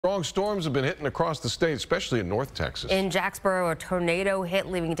Strong storms have been hitting across the state, especially in North Texas. In Jacksboro, a tornado hit,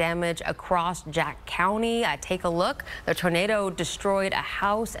 leaving damage across Jack County. Take a look. The tornado destroyed a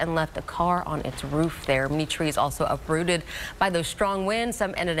house and left a car on its roof there. Many trees also uprooted by those strong winds.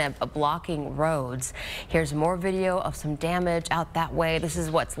 Some ended up blocking roads. Here's more video of some damage out that way. This is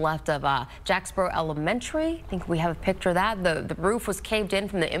what's left of Jacksboro Elementary. I think we have a picture of that. The roof was caved in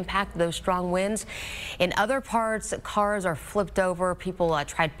from the impact of those strong winds. In other parts, cars are flipped over. People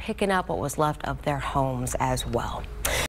tried picking up what was left of their homes as well.